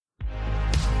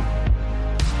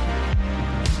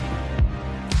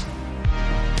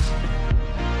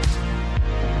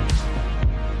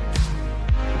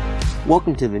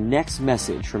Welcome to the next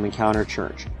message from Encounter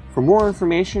Church. For more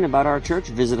information about our church,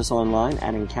 visit us online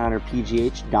at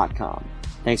encounterpgh.com.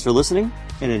 Thanks for listening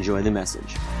and enjoy the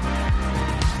message.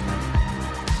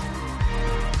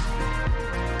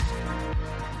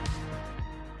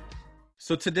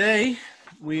 So today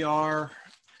we are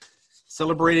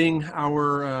celebrating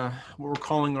our what we're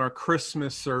calling our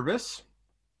Christmas service.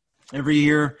 Every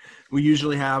year we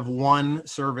usually have one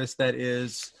service that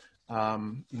is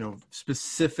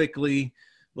specifically a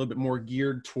little bit more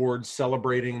geared towards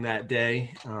celebrating that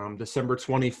day, December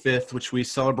 25th, which we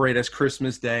celebrate as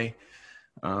Christmas Day.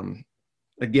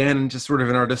 Again, just sort of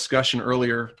in our discussion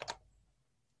earlier,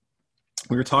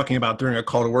 we were talking about during a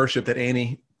call to worship that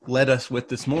Annie led us with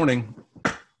this morning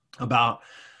about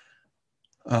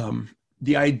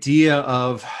the idea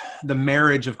of the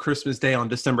marriage of Christmas Day on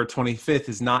December 25th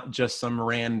is not just some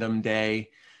random day,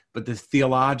 but the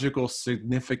theological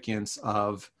significance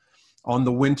of on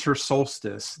the winter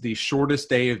solstice, the shortest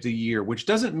day of the year, which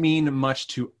doesn't mean much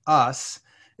to us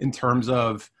in terms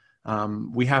of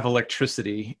we have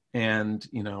electricity and,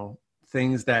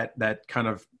 things that kind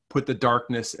of put the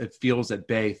darkness, it feels at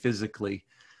bay physically.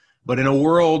 But in a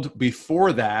world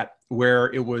before that,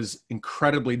 where it was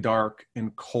incredibly dark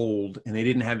and cold and they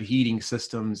didn't have heating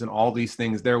systems and all these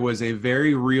things, there was a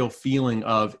very real feeling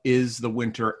of, is the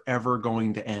winter ever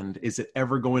going to end? Is it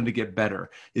ever going to get better?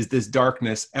 Is this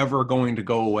darkness ever going to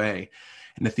go away?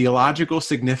 And the theological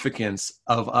significance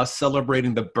of us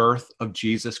celebrating the birth of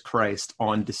Jesus Christ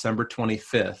on December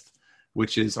 25th,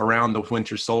 which is around the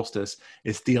winter solstice,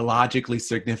 is theologically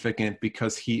significant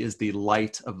because he is the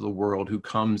light of the world who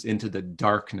comes into the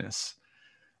darkness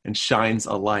and shines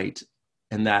a light,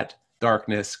 and that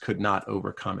darkness could not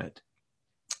overcome it.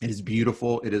 It is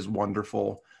beautiful, it is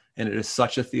wonderful, and it is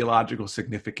such a theological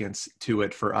significance to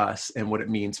it for us and what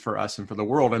it means for us and for the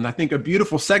world. And I think a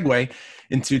beautiful segue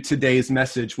into today's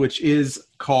message, which is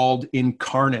called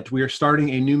Incarnate. We are starting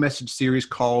a new message series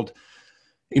called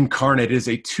Incarnate. It is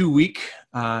a 2-week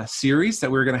series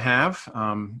that we're going to have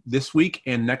this week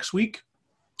and next week.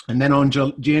 And then on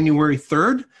January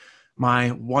 3rd,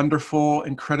 my wonderful,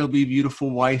 incredibly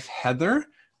beautiful wife, Heather,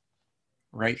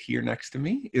 right here next to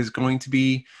me, is going to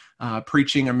be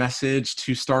preaching a message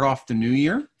to start off the new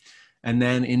year. And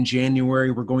then in January,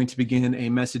 we're going to begin a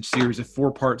message series, a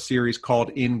 4-part series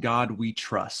called In God We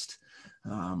Trust.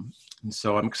 And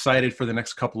so I'm excited for the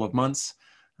next couple of months.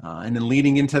 And then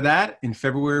leading into that, in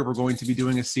February, we're going to be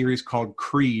doing a series called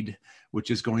Creed,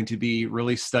 which is going to be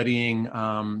really studying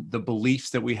the beliefs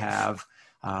that we have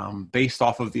based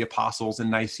off of the Apostles'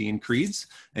 and Nicene creeds,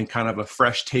 and kind of a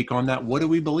fresh take on that. What do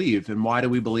we believe, and why do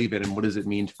we believe it, and what does it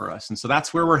mean for us? And so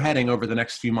that's where we're heading over the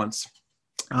next few months.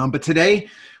 But today,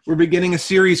 we're beginning a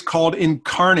series called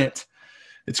Incarnate.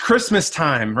 It's Christmas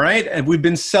time, right? And we've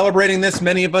been celebrating this,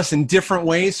 many of us, in different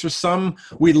ways. For some,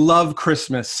 we love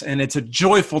Christmas, and it's a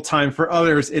joyful time. For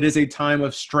others, it is a time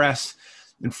of stress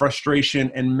and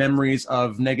frustration and memories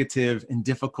of negative and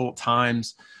difficult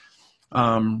times.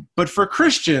 But for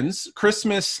Christians,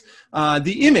 Christmas,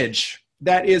 the image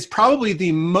that is probably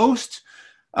the most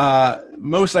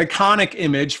iconic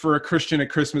image for a Christian at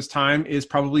Christmas time is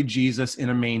probably Jesus in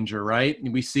a manger, right?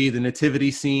 We see the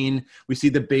nativity scene. We see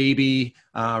the baby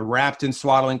wrapped in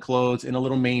swaddling clothes in a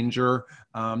little manger.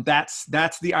 That's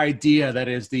the idea that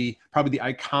is probably the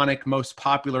iconic, most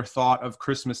popular thought of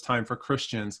Christmas time for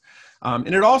Christians.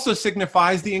 And it also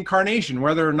signifies the incarnation,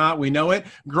 whether or not we know it.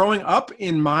 Growing up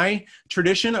in my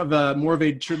tradition of more of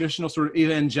a traditional sort of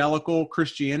evangelical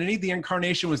Christianity, the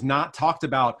incarnation was not talked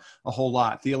about a whole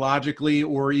lot theologically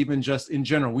or even just in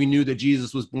general. We knew that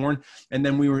Jesus was born, and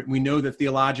then we know that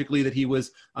theologically that he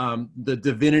was the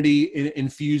divinity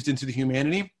infused into the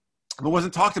humanity. But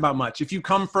wasn't talked about much. If you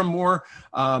come from more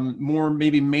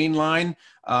maybe mainline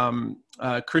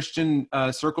Christian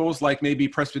circles, like maybe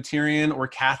Presbyterian or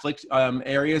Catholic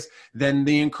areas, then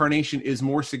the incarnation is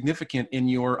more significant in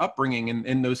your upbringing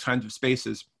in those kinds of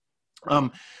spaces.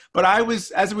 But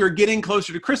as we were getting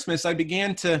closer to Christmas, I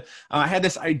began to, I had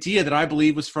this idea that I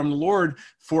believe was from the Lord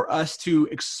for us to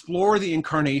explore the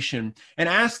incarnation and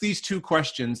ask these 2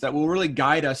 questions that will really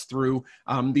guide us through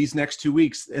these next 2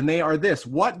 weeks. And they are this: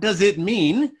 what does it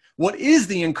mean? What is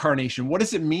the incarnation? What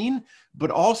does it mean?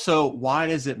 But also, why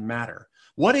does it matter?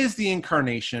 What is the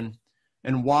incarnation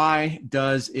and why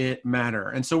does it matter?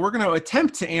 And so we're going to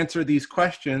attempt to answer these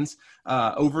questions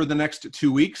over the next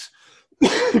 2 weeks.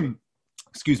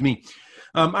 Excuse me.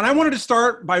 And I wanted to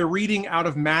start by reading out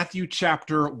of Matthew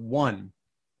chapter 1.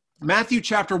 Matthew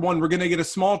chapter 1, we're going to get a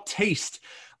small taste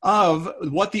of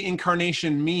what the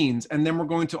incarnation means. And then we're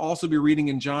going to also be reading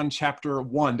in John chapter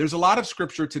 1. There's a lot of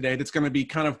scripture today that's going to be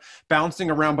kind of bouncing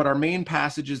around, but our main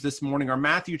passages this morning are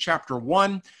Matthew chapter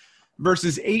 1,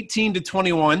 verses 18 to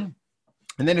 21.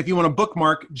 And then if you want to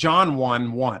bookmark, John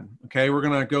 1:1. Okay, we're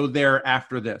going to go there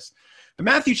after this. But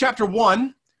Matthew chapter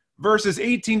 1, verses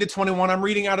 18 to 21, I'm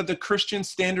reading out of the Christian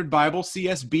Standard Bible,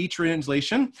 CSB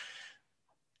translation.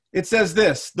 It says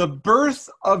this: the birth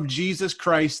of Jesus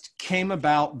Christ came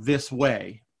about this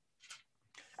way.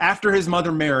 After his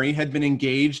mother Mary had been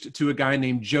engaged to a guy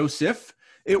named Joseph,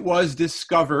 it was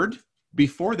discovered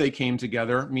before they came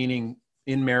together, meaning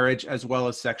in marriage as well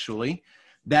as sexually,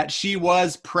 that she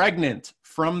was pregnant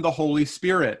from the Holy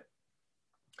Spirit.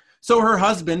 So her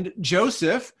husband,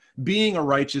 Joseph, being a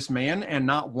righteous man and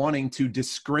not wanting to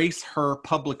disgrace her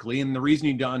publicly, and the reason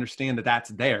you don't understand that that's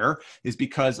there is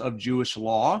because of Jewish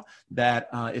law, that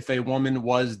if a woman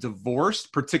was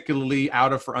divorced, particularly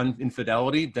out of her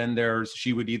infidelity, then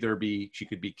she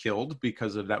could be killed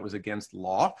because of that was against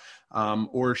law,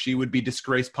 or she would be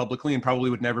disgraced publicly and probably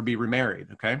would never be remarried.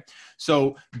 Okay,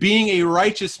 so being a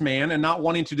righteous man and not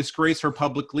wanting to disgrace her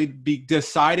publicly,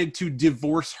 decided to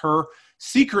divorce her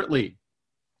secretly.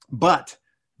 But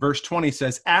verse 20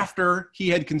 says, after he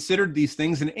had considered these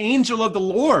things, an angel of the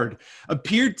Lord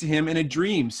appeared to him in a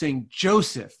dream, saying,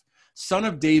 Joseph, son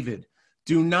of David,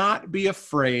 do not be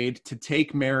afraid to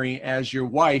take Mary as your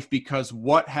wife, because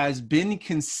what has been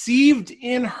conceived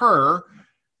in her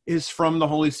is from the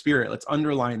Holy Spirit. Let's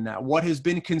underline that. What has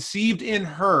been conceived in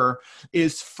her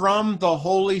is from the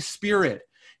Holy Spirit.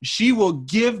 She will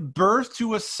give birth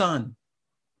to a son,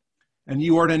 and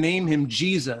you are to name him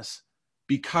Jesus,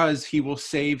 because he will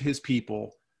save his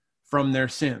people from their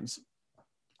sins.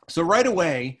 So right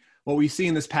away, what we see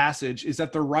in this passage is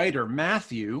that the writer,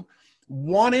 Matthew,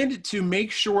 wanted to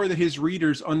make sure that his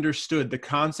readers understood the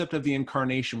concept of the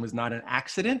incarnation was not an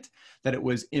accident, that it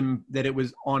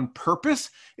was on purpose,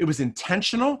 it was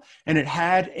intentional, and it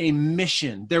had a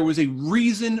mission. There was a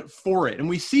reason for it. And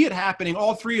we see it happening,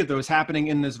 all three of those happening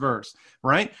in this verse,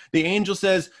 right? The angel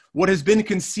says, what has been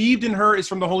conceived in her is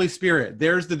from the Holy Spirit.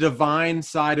 There's the divine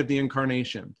side of the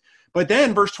incarnation. But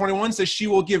then verse 21 says she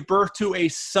will give birth to a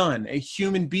son, a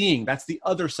human being. That's the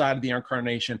other side of the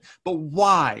incarnation. But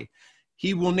why?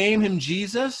 He will name him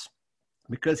Jesus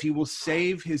because he will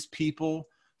save his people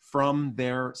from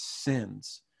their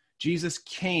sins. Jesus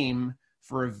came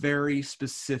for a very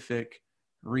specific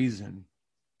reason.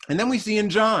 And then we see in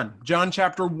John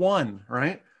chapter 1,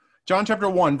 right? John chapter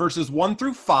 1, verses 1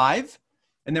 through 5.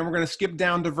 And then we're going to skip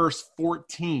down to verse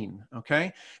 14,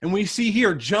 okay? And we see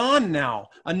here John now,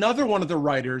 another one of the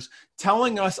writers,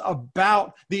 telling us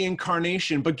about the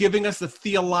incarnation, but giving us the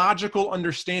theological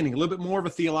understanding, a little bit more of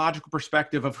a theological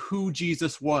perspective of who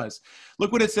Jesus was.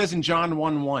 Look what it says in John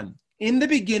 1:1. In the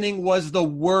beginning was the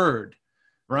Word,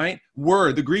 right?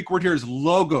 Word, the Greek word here is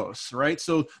logos, right?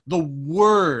 So the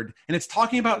Word, and it's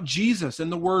talking about Jesus,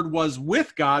 and the Word was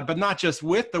with God, but not just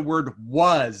with, the Word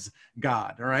was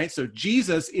God, all right? So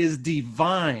Jesus is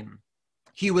divine.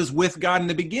 He was with God in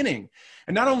the beginning.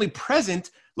 And not only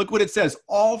present, look what it says,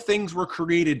 all things were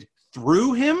created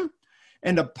through him,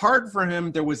 and apart from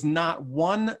him, there was not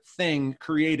one thing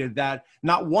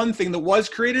that was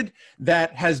created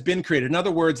that has been created. In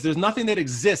other words, there's nothing that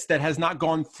exists that has not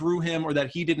gone through him or that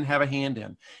he didn't have a hand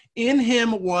in. In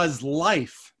him was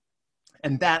life,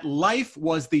 and that life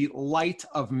was the light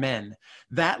of men.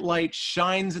 That light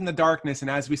shines in the darkness,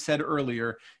 and as we said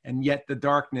earlier, and yet the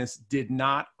darkness did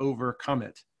not overcome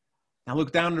it. Now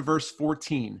look down to verse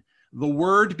 14. The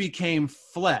Word became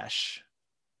flesh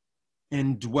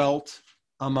and dwelt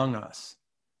among us.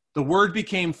 The Word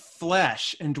became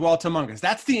flesh and dwelt among us.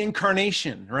 That's the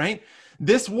incarnation, right?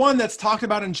 This one that's talked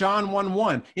about in John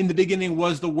 1:1. In the beginning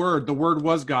was the Word. The Word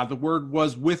was God. The Word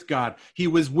was with God. He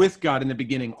was with God in the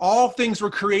beginning. All things were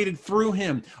created through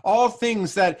him. All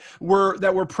things that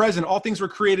were present, all things were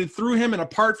created through him, and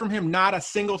apart from him, not a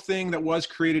single thing that was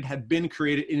created had been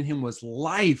created. In him was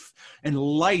life and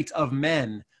light of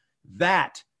men.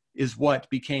 That is what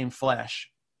became flesh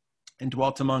and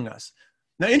dwelt among us.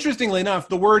 Now, interestingly enough,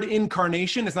 the word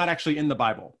incarnation is not actually in the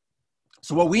Bible.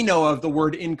 So what we know of the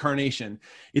word incarnation,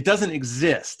 it doesn't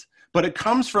exist, but it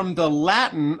comes from the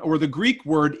Latin or the Greek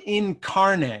word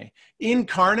incarnate.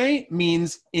 Incarnate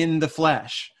means in the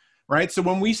flesh, right? So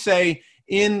when we say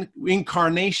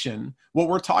incarnation, what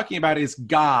we're talking about is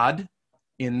God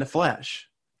in the flesh.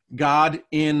 God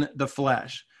in the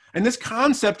flesh. And this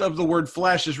concept of the word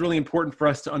flesh is really important for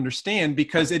us to understand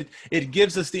because it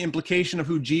gives us the implication of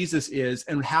who Jesus is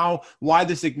and why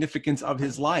the significance of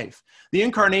his life. The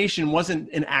incarnation wasn't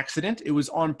an accident. It was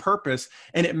on purpose,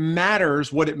 and it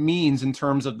matters what it means in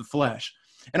terms of the flesh.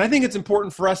 And I think it's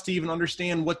important for us to even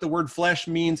understand what the word flesh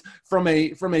means from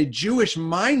a Jewish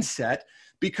mindset,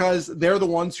 because they're the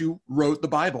ones who wrote the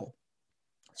Bible.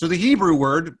 So the Hebrew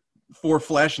word for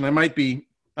flesh, and I might be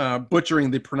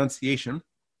butchering the pronunciation,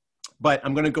 but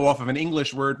I'm going to go off of an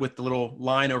English word with the little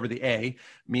line over the A,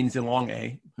 means the long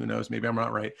A. Who knows? Maybe I'm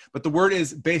not right. But the word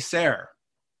is beser.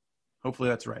 Hopefully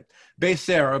that's right.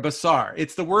 Beser or basar.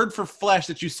 It's the word for flesh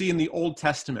that you see in the Old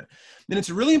Testament. And it's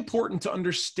really important to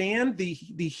understand the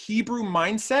Hebrew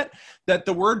mindset that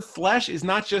the word flesh is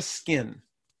not just skin.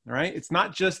 All right. It's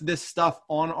not just this stuff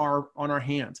on our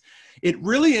hands. It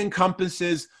really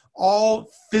encompasses all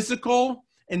physical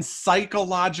and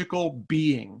psychological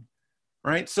being.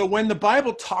 Right. So when the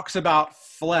Bible talks about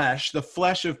flesh, the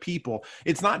flesh of people,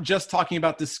 it's not just talking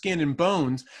about the skin and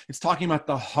bones. It's talking about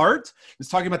the heart. It's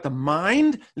talking about the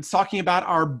mind. It's talking about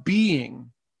our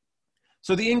being.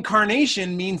 So the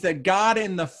incarnation means that God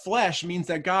in the flesh means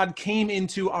that God came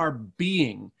into our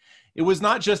being. It was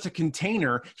not just a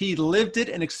container. He lived it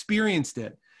and experienced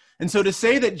it. And so to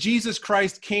say that Jesus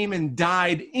Christ came and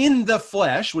died in the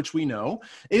flesh, which we know,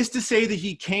 is to say that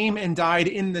he came and died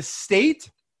in the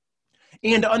state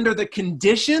and under the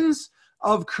conditions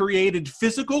of created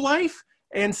physical life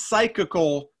and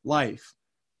psychical life.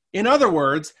 In other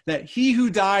words, that he who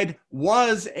died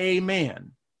was a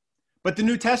man. But the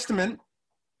New Testament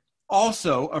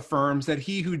also affirms that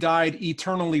he who died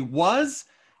eternally was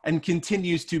and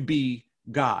continues to be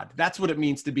God. That's what it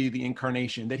means to be the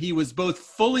incarnation, that he was both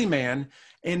fully man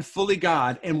and fully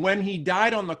God. And when he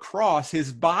died on the cross,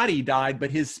 his body died, but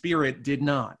his spirit did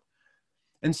not.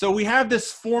 And so we have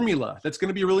this formula that's going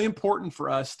to be really important for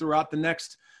us throughout the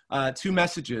next two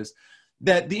messages,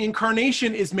 that the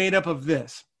incarnation is made up of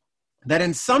this, that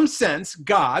in some sense,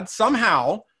 God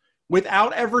somehow,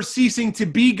 without ever ceasing to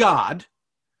be God,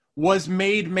 was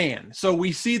made man. So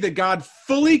we see that God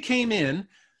fully came in,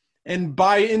 and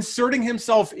by inserting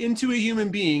himself into a human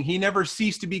being, he never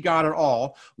ceased to be God at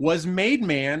all, was made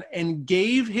man and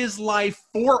gave his life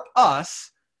for us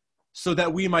so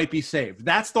that we might be saved.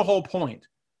 That's the whole point.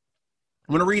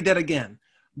 I'm going to read that again.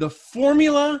 The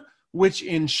formula which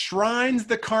enshrines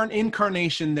the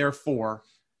incarnation, therefore,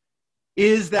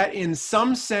 is that in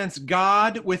some sense,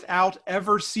 God, without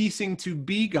ever ceasing to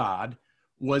be God,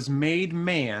 was made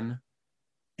man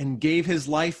and gave his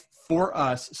life for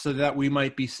us so that we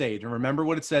might be saved. And remember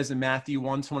what it says in Matthew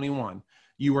 1:21.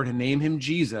 You are to name him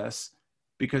Jesus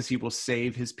because he will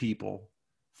save his people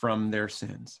from their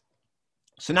sins.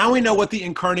 So now we know what the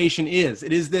incarnation is.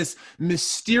 It is this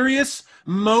mysterious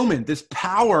moment, this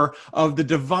power of the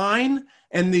divine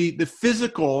and the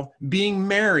physical being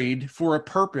married for a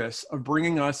purpose of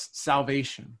bringing us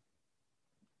salvation.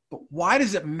 But why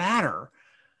does it matter?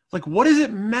 Like, what does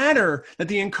it matter that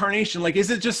the incarnation, like,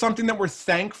 is it just something that we're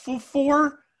thankful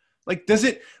for? Like,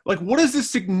 what is the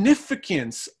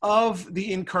significance of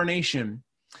the incarnation?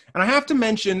 And I have to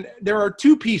mention, there are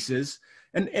two pieces.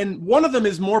 And one of them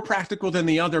is more practical than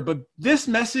the other, but this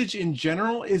message in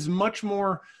general is much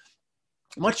more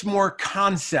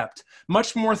concept,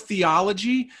 much more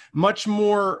theology, much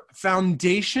more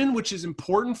foundation, which is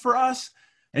important for us.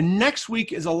 And next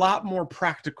week is a lot more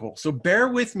practical. So bear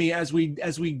with me as we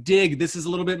dig. This is a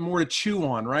little bit more to chew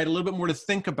on, right? A little bit more to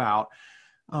think about.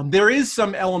 There is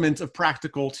some element of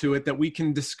practical to it that we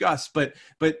can discuss, but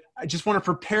I just want to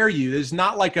prepare you. There's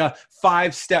not like a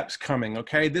 5 steps coming,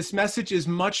 okay? This message is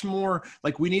much more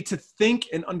like we need to think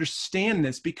and understand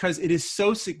this because it is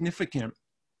so significant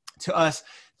to us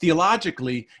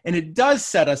theologically, and it does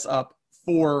set us up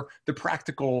for the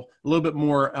practical a little bit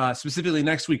more specifically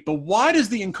next week. But why does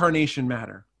the incarnation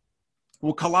matter?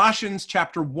 Well, Colossians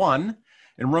chapter 1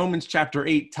 and Romans chapter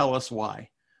 8 tell us why.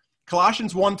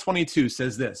 Colossians 1:22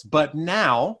 says this, but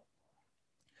now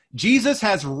Jesus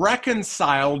has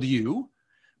reconciled you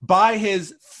by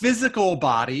his physical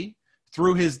body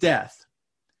through his death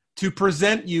to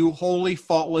present you holy,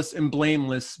 faultless, and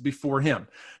blameless before him.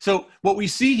 So what we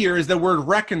see here is the word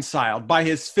reconciled by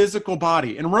his physical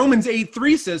body. And Romans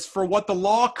 8:3 says, for what the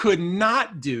law could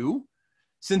not do,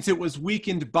 since it was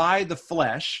weakened by the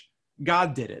flesh,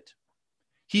 God did it.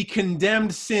 He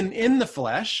condemned sin in the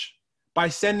flesh by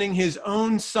sending his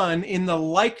own son in the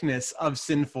likeness of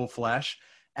sinful flesh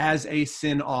as a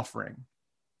sin offering.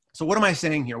 So what am I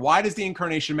saying here? Why does the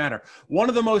incarnation matter? One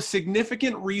of the most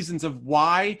significant reasons of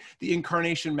why the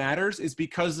incarnation matters is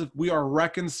because we are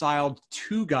reconciled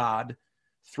to God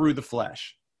through the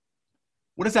flesh.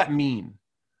 What does that mean?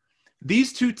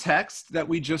 These two texts that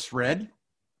we just read,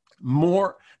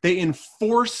 they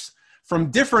enforce from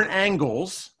different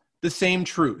angles the same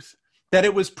truth, that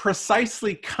it was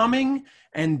precisely coming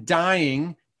and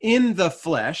dying in the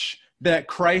flesh that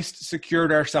Christ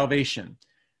secured our salvation.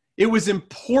 It was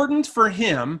important for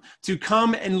him to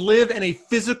come and live in a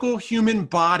physical human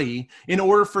body in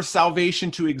order for salvation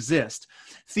to exist.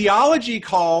 Theology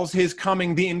calls his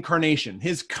coming the incarnation.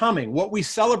 His coming, what we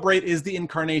celebrate is the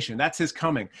incarnation. That's his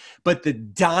coming. But the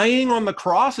dying on the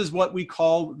cross is what we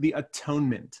call the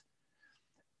atonement.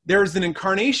 There's an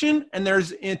incarnation and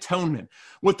there's atonement.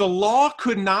 What the law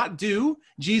could not do,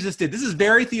 Jesus did. This is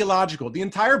very theological. The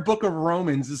entire book of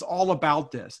Romans is all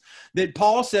about this. That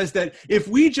Paul says that if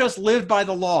we just lived by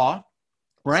the law,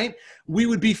 right, we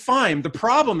would be fine. The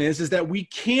problem is that we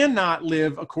cannot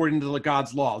live according to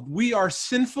God's law. We are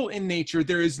sinful in nature.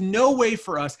 There is no way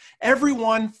for us.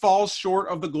 Everyone falls short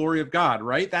of the glory of God,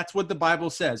 right? That's what the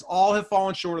Bible says. All have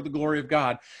fallen short of the glory of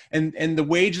God. And the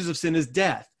wages of sin is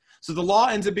death. So the law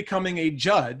ends up becoming a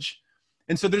judge.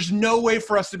 And so there's no way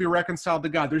for us to be reconciled to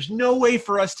God. There's no way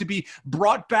for us to be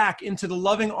brought back into the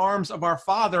loving arms of our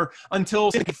Father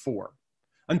until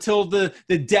the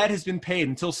debt has been paid,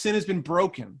 until sin has been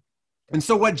broken. And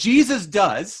so what Jesus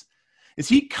does is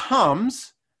he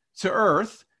comes to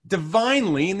earth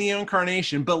divinely in the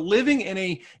incarnation, but living in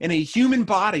a human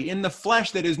body, in the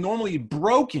flesh that is normally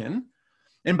broken.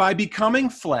 And by becoming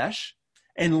flesh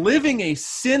and living a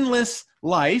sinless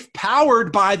life,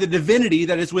 powered by the divinity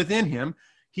that is within him,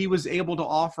 he was able to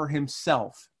offer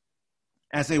himself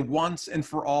as a once and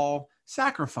for all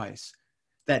sacrifice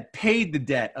that paid the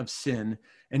debt of sin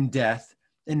and death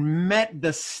and met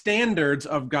the standards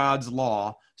of God's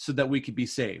law so that we could be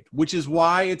saved, which is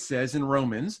why it says in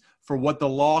Romans, for what the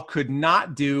law could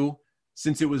not do,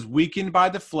 since it was weakened by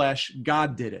the flesh,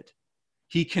 God did it.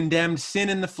 He condemned sin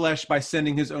in the flesh by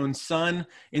sending his own son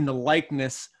in the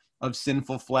likeness of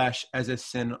sinful flesh as a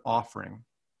sin offering.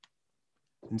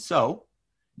 And so,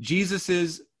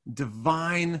 Jesus's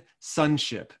divine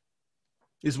sonship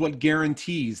is what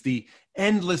guarantees the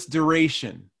endless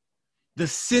duration, the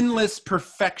sinless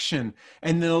perfection,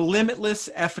 and the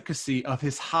limitless efficacy of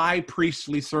his high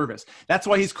priestly service. That's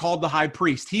why he's called the high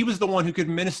priest. He was the one who could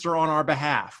minister on our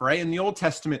behalf, right? In the Old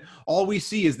Testament, all we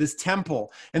see is this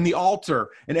temple and the altar.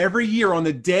 And every year on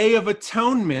the Day of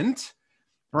Atonement,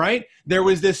 right, there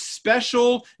was this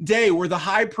special day where the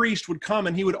high priest would come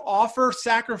and he would offer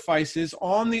sacrifices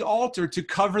on the altar to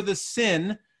cover the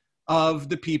sin of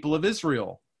the people of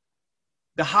Israel.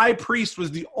 The high priest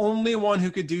was the only one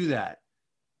who could do that.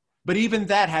 But even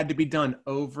that had to be done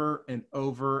over and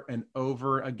over and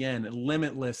over again,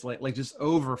 limitless, like just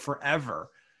over forever.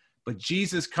 But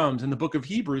Jesus comes, and the book of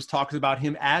Hebrews talks about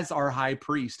him as our high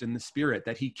priest in the spirit,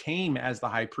 that he came as the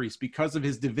high priest because of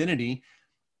his divinity.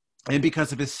 And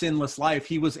because of his sinless life,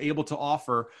 he was able to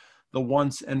offer the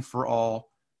once and for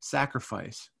all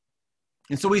sacrifice.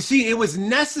 And so we see it was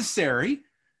necessary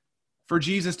for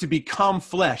Jesus to become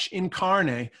flesh,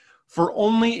 incarnate, for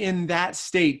only in that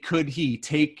state could he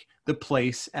take the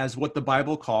place as what the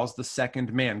Bible calls the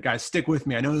second man. Guys, stick with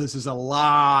me. I know this is a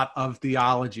lot of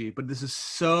theology, but this is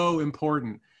so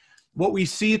important. What we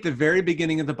see at the very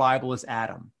beginning of the Bible is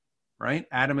Adam, right?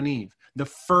 Adam and Eve, the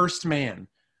first man.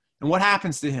 And what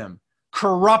happens to him?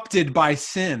 Corrupted by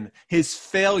sin, his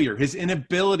failure, his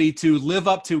inability to live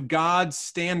up to God's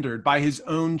standard by his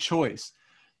own choice.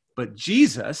 But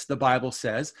Jesus, the Bible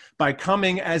says, by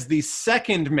coming as the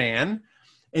second man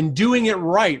and doing it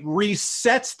right,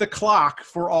 resets the clock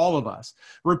for all of us,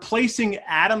 replacing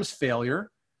Adam's failure,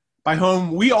 by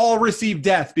whom we all receive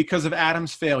death because of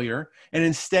Adam's failure, and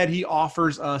instead he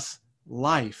offers us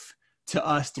life to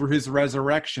us through his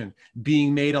resurrection,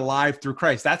 being made alive through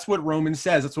Christ. That's what Romans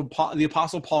says. That's what the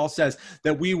Apostle Paul says,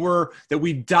 that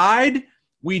we died.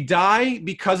 We die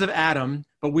because of Adam,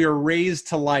 but we are raised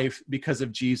to life because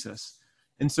of Jesus.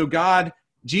 And so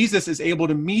Jesus is able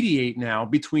to mediate now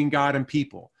between God and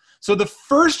people. So the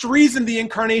first reason the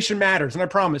incarnation matters, and I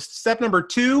promise, step number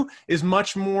 2 is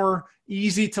much more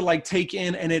easy to take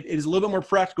in, and it is a little bit more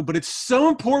practical, but it's so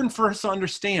important for us to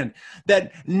understand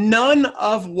that none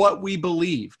of what we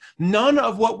believe, none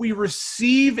of what we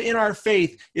receive in our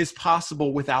faith is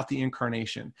possible without the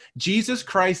incarnation. Jesus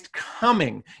Christ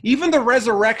coming, even the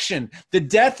resurrection, the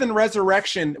death and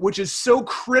resurrection, which is so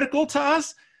critical to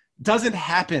us, doesn't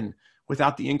happen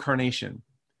without the incarnation.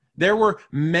 There were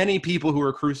many people who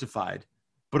were crucified,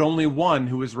 but only one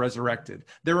who was resurrected.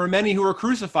 There were many who were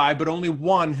crucified, but only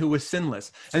one who was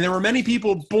sinless. And there were many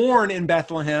people born in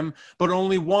Bethlehem, but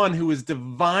only one who was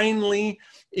divinely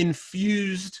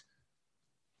infused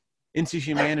into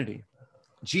humanity.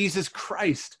 Jesus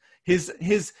Christ, his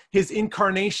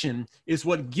incarnation is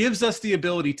what gives us the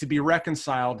ability to be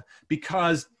reconciled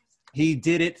because he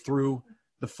did it through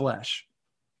the flesh.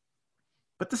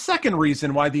 But the second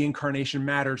reason why the incarnation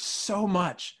matters so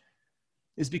much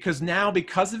is because now,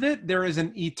 because of it, there is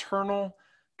an eternal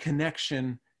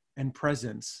connection and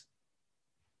presence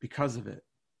because of it.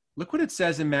 Look what it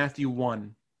says in Matthew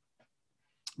 1,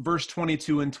 verse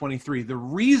 22 and 23. The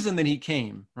reason that he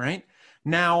came, right?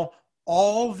 Now,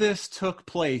 all this took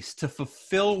place to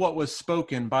fulfill what was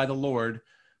spoken by the Lord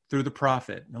through the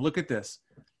prophet. Now look at this.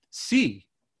 See,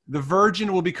 the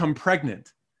virgin will become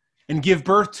pregnant and give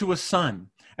birth to a son,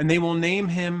 and they will name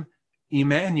him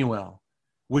Emmanuel,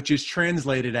 which is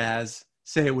translated as,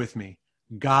 say it with me,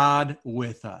 God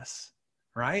with us,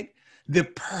 right? The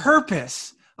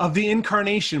purpose of the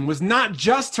incarnation was not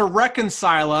just to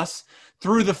reconcile us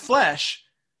through the flesh,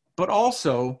 but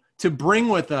also to bring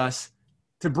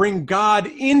God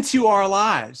into our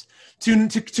lives, to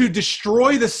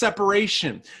destroy the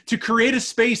separation, to create a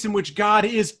space in which God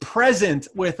is present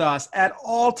with us at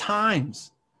all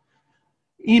times.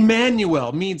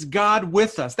 Emmanuel means God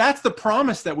with us. That's the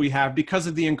promise that we have because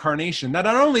of the incarnation. Not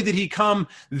only did he come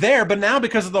there, but now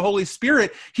because of the Holy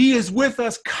Spirit, he is with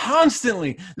us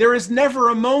constantly. There is never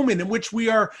a moment in which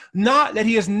that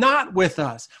he is not with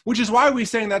us, which is why we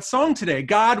sang that song today,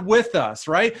 God with us,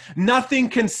 right? Nothing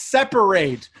can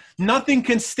separate. Nothing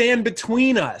can stand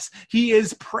between us. He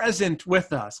is present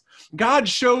with us. God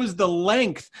shows the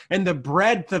length and the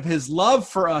breadth of his love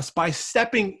for us by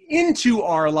stepping into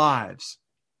our lives.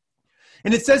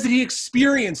 And it says that he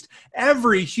experienced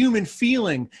every human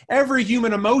feeling, every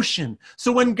human emotion.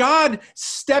 So when God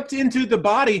stepped into the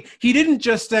body, he didn't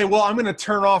just say, well, I'm going to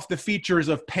turn off the features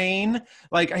of pain.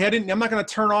 Like I'm not going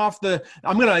to turn off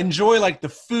I'm going to enjoy like the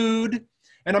food,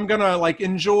 and I'm going to like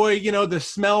enjoy, the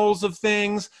smells of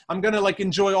things. I'm going to like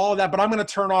enjoy all of that, but I'm going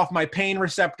to turn off my pain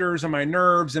receptors and my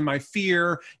nerves and my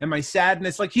fear and my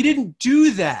sadness. Like he didn't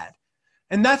do that.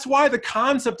 And that's why the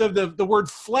concept of the word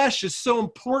flesh is so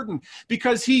important,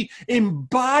 because he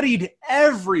embodied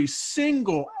every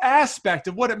single aspect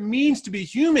of what it means to be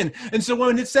human. And so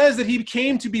when it says that he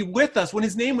came to be with us, when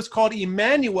his name was called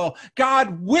Emmanuel,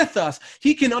 God with us,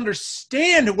 he can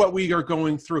understand what we are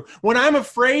going through. When I'm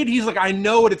afraid, he's like, I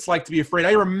know what it's like to be afraid.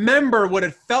 I remember what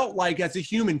it felt like as a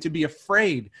human to be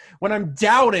afraid. When I'm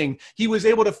doubting, he was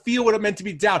able to feel what it meant to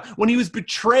be doubt. When he was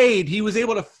betrayed, he was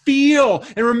able to feel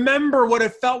and remember what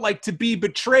it felt like to be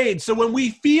betrayed. So when we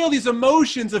feel these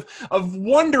emotions of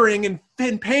wondering and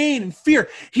pain and fear,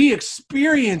 he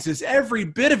experiences every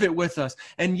bit of it with us,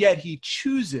 and yet he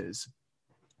chooses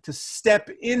to step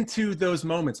into those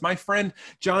moments. My friend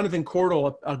Jonathan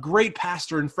Cordell, a great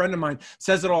pastor and friend of mine,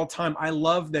 says it all the time. I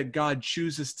love that God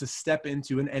chooses to step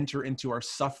into and enter into our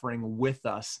suffering with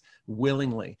us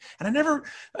willingly. And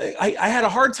I had a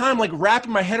hard time like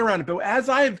wrapping my head around it, but as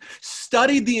I've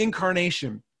studied the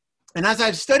incarnation, and as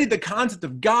I've studied the concept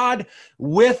of God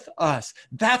with us,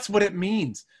 that's what it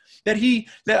means.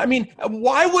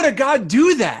 Why would a God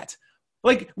do that?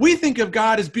 Like, we think of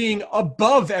God as being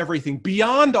above everything,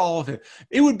 beyond all of it.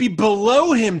 It would be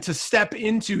below him to step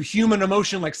into human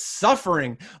emotion like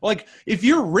suffering. Like, if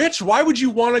you're rich, why would you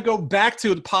want to go back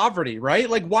to poverty, right?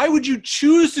 Like, why would you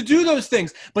choose to do those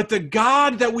things? But the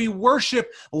God that we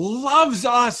worship loves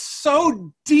us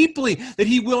so deeply that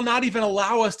he will not even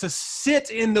allow us to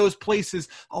sit in those places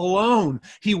alone.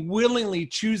 He willingly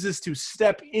chooses to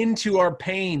step into our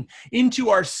pain,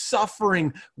 into our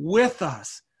suffering with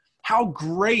us. How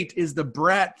great is the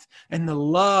breadth and the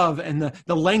love and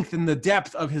the length and the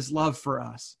depth of his love for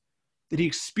us, that he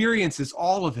experiences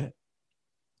all of it.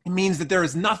 It means that there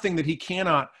is nothing that he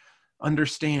cannot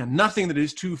understand, nothing that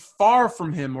is too far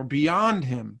from him or beyond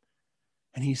him.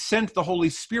 And he sent the Holy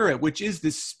Spirit, which is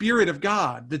the Spirit of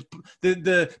God,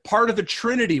 the part of the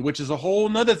Trinity, which is a whole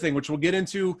nother thing, which we'll get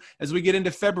into as we get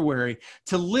into February,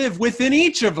 to live within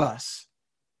each of us.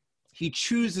 He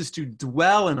chooses to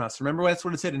dwell in us. Remember, that's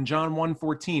what it said in John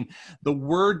 1:14. The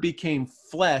word became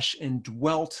flesh and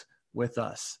dwelt with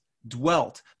us.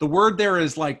 Dwelt. The word there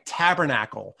is like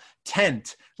tabernacle,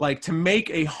 tent, like to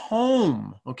make a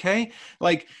home, okay?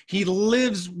 Like he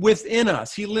lives within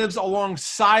us. He lives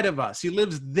alongside of us. He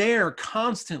lives there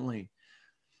constantly.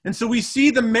 And so we see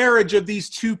the marriage of these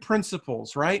two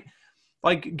principles, right?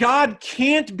 Like God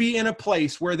can't be in a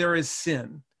place where there is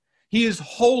sin. He is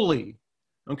holy.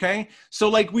 Okay, so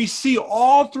like we see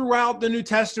all throughout the New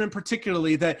Testament,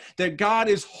 particularly that God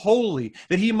is holy,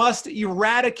 that he must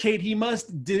eradicate, he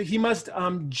must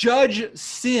judge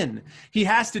sin. He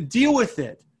has to deal with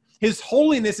it. His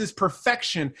holiness is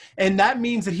perfection, and that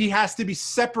means that he has to be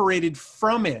separated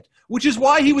from it. which is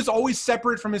why he was always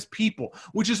separate from his people,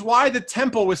 which is why the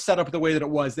temple was set up the way that it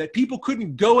was, that people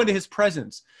couldn't go into his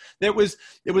presence. It was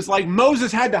like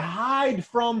Moses had to hide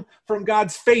from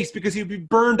God's face because he would be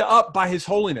burned up by his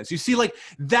holiness. You see, like,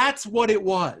 that's what it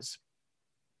was.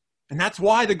 And that's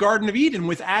why the Garden of Eden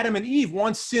with Adam and Eve,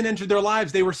 once sin entered their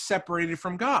lives, they were separated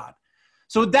from God.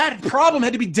 So that problem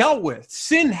had to be dealt with.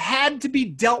 Sin had to be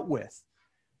dealt with.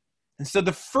 And so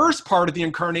the first part of the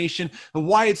incarnation and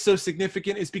why it's so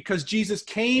significant is because Jesus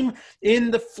came in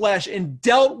the flesh and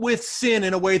dealt with sin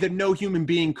in a way that no human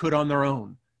being could on their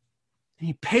own. And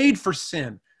he paid for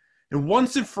sin and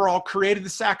once and for all created the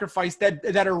sacrifice that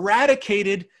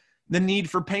eradicated the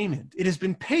need for payment. It has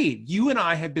been paid. You and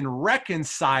I have been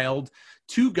reconciled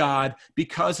to God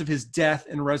because of his death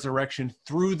and resurrection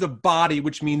through the body,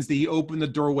 which means that he opened the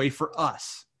doorway for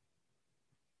us.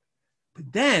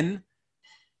 But then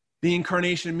the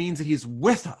incarnation means that he's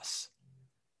with us.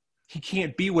 He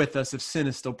can't be with us if sin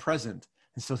is still present.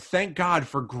 And so thank God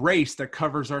for grace that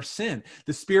covers our sin.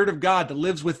 The Spirit of God that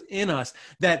lives within us,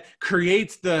 that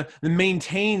creates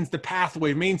maintains the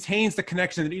pathway, maintains the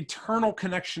connection, the eternal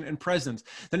connection and presence.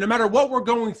 That no matter what we're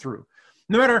going through,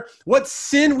 no matter what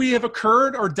sin we have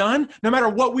occurred or done, no matter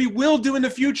what we will do in the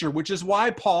future, which is why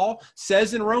Paul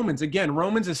says in Romans, again,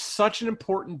 Romans is such an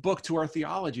important book to our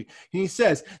theology. He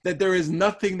says that there is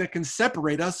nothing that can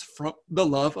separate us from the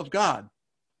love of God.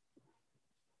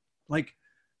 Like,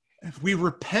 if we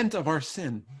repent of our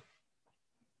sin,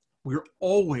 we're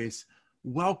always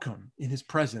welcome in his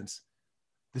presence.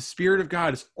 The Spirit of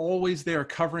God is always there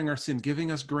covering our sin,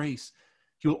 giving us grace.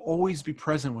 He will always be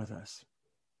present with us.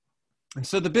 And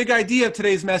so the big idea of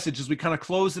today's message, as we kind of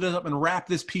close it up and wrap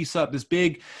this piece up, this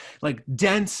big, like,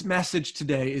 dense message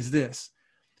today is this.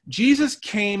 Jesus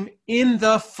came in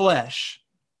the flesh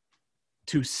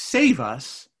to save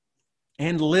us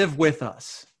and live with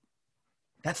us.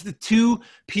 That's the two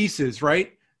pieces,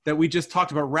 right, that we just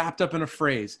talked about, wrapped up in a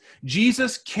phrase.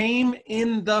 Jesus came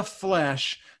in the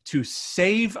flesh to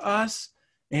save us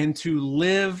and to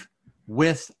live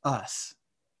with us.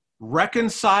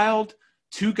 Reconciled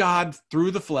to God through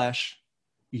the flesh,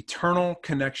 eternal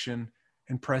connection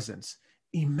and presence.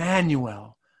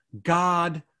 Emmanuel,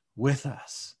 God with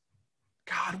us.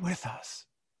 God with us.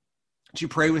 Would you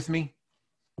pray with me?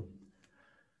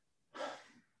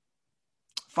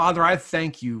 Father, I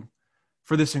thank you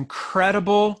for this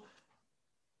incredible,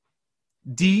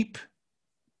 deep,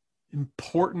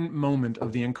 important moment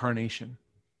of the incarnation.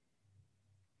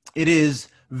 It is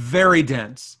very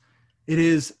dense. It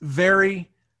is very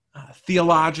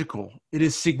theological. It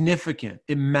is significant.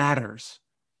 It matters.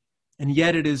 And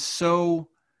yet it is so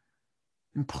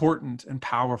important and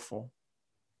powerful.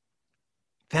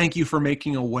 Thank you for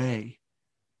making a way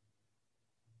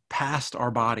past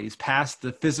our bodies, past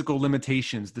the physical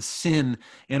limitations, the sin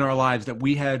in our lives that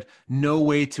we had no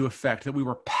way to affect, that we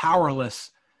were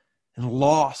powerless and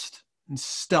lost and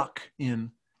stuck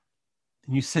in.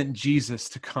 And you sent Jesus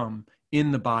to come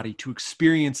in the body, to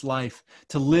experience life,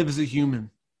 to live as a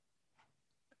human,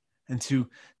 and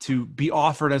to be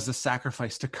offered as a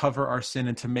sacrifice to cover our sin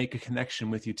and to make a connection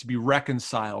with you, to be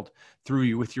reconciled through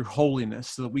you with your holiness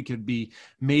so that we could be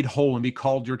made whole and be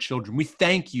called your children. We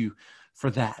thank you for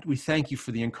that. We thank you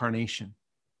for the incarnation.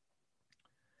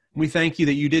 We thank you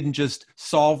that you didn't just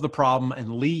solve the problem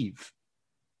and leave.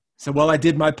 So, well, I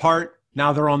did my part.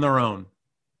 Now they're on their own.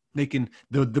 They can,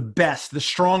 the best, the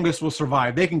strongest will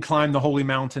survive. They can climb the holy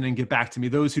mountain and get back to me,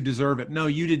 those who deserve it. No,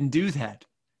 you didn't do that.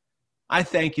 I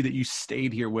thank you that you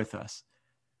stayed here with us,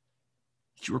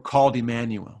 that you were called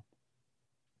Emmanuel.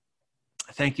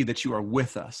 I thank you that you are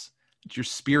with us, that your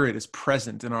Spirit is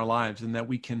present in our lives, and that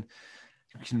we can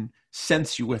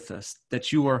sense you with us,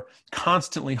 that you are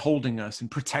constantly holding us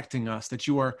and protecting us, that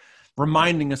you are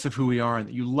reminding us of who we are and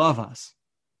that you love us.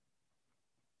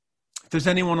 If there's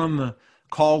anyone on the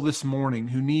call this morning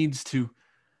who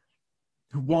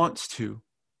wants to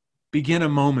begin a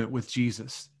moment with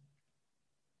Jesus,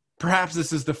 perhaps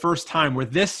this is the first time where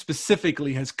this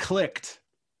specifically has clicked,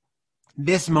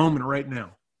 this moment right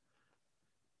now.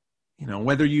 You know,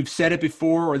 whether you've said it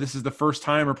before or this is the first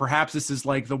time, or perhaps this is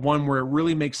like the one where it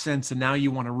really makes sense and now you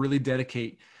want to really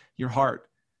dedicate your heart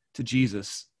to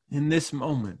Jesus in this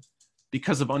moment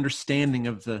because of understanding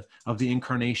of the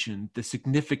incarnation, the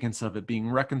significance of it, being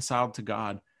reconciled to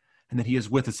God, and that he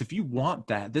is with us. If you want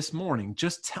that this morning,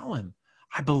 just tell him,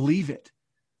 I believe it.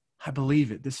 I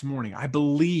believe it this morning. I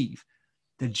believe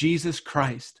that Jesus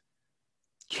Christ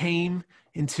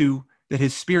that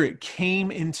his Spirit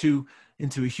came into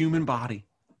a human body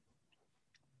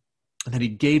and that he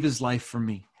gave his life for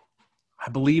me. I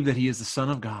believe that he is the Son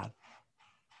of God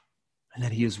and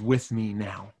that he is with me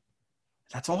now.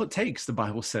 That's all it takes, the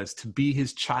Bible says, to be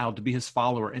his child, to be his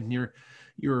follower, and your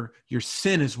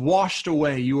sin is washed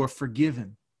away. You are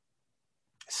forgiven.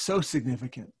 So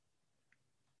significant.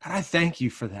 God, I thank you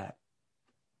for that.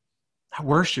 I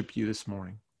worship you this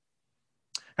morning.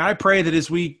 And I pray that as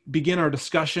we begin our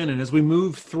discussion and as we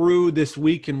move through this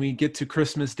week and we get to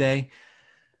Christmas Day,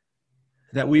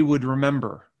 that we would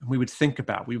remember and we would think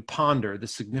about, we would ponder the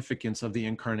significance of the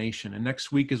incarnation. And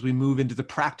next week, as we move into the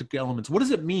practical elements, what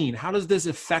does it mean? How does this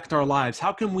affect our lives?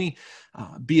 How can we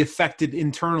be affected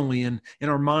internally in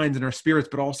our minds and our spirits,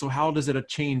 but also how does it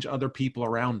change other people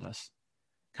around us?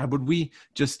 God, would we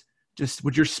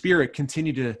would your Spirit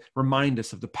continue to remind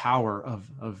us of the power of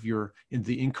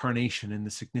the incarnation and the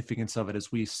significance of it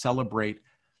as we celebrate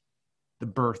the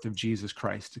birth of Jesus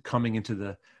Christ, coming into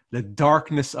the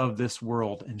darkness of this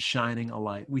world and shining a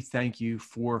light. We thank you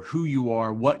for who you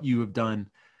are, what you have done,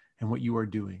 and what you are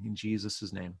doing. In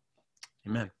Jesus' name,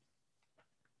 amen.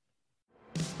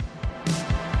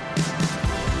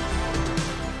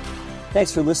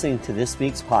 Thanks for listening to this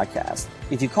week's podcast.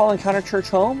 If you call Encounter Church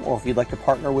home, or if you'd like to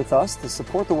partner with us to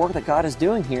support the work that God is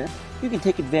doing here, you can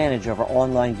take advantage of our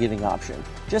online giving option.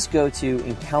 Just go to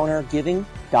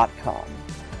encountergiving.com.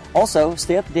 Also,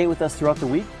 stay up to date with us throughout the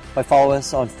week by following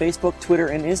us on Facebook, Twitter,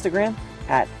 and Instagram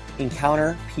at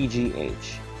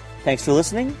EncounterPGH. Thanks for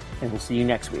listening, and we'll see you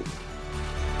next week.